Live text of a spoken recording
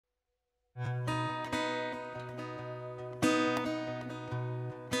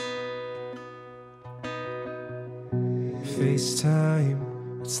FaceTime,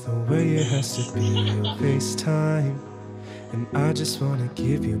 it's the way it has to be on FaceTime. And I just wanna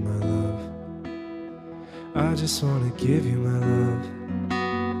give you my love. I just wanna give you my love.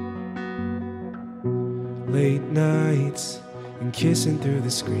 Late nights and kissing through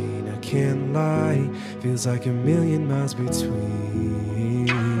the screen, I can't lie. Feels like a million miles between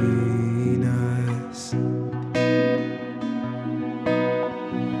us.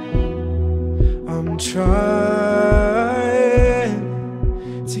 I'm trying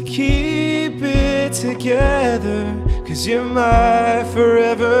to keep it together, 'cause you're my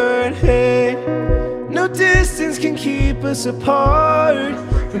forever, and hey, no distance can keep us apart.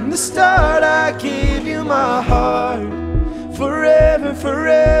 From the start I gave you my heart. Forever,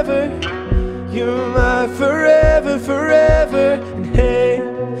 forever, you're my forever, forever. And hey,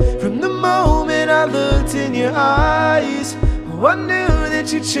 from the moment I looked in your eyes, oh, I knew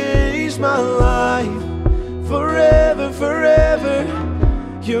that you changed my life. Forever, forever,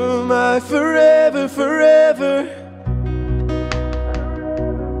 you're my forever, forever.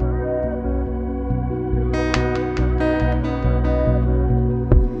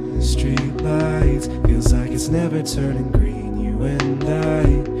 Feels like it's never turning green. You and I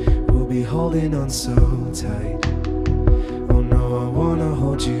will be holding on so tight. Oh no, I wanna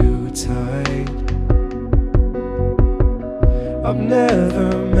hold you tight. I've never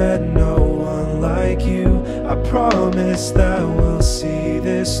met no one like you. I promise that we'll see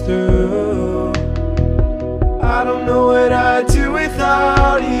this through. I don't know what I'd do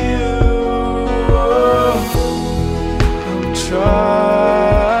without you. I'm trying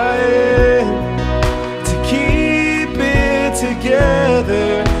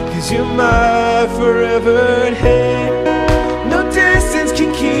together, 'cause you're my forever, and hey, no distance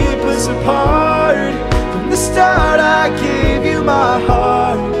can keep us apart. From the start I gave you my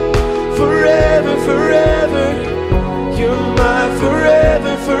heart. Forever, forever, you're my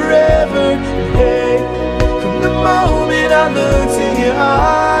forever, forever, and hey, from the moment I looked in your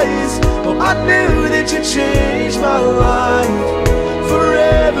eyes, oh, I knew that you changed my life.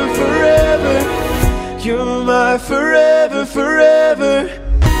 Forever, forever, you're my forever, forever.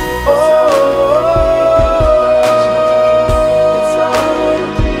 Oh,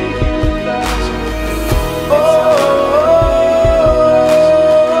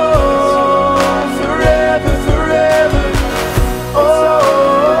 forever, forever. Oh,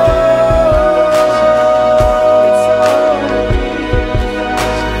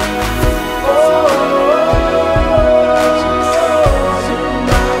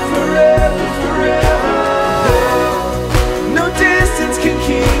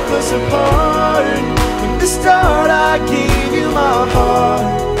 apart. From the start I gave you my heart.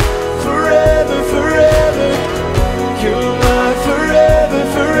 Forever, forever, you're my forever,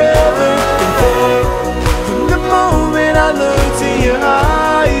 forever. And hey, from the moment I looked in your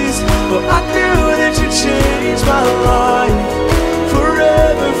eyes, well, I knew that you changed my life.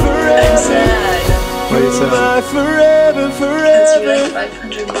 Forever, forever, you're my forever, forever. It's like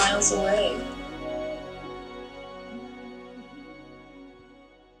 500 miles away.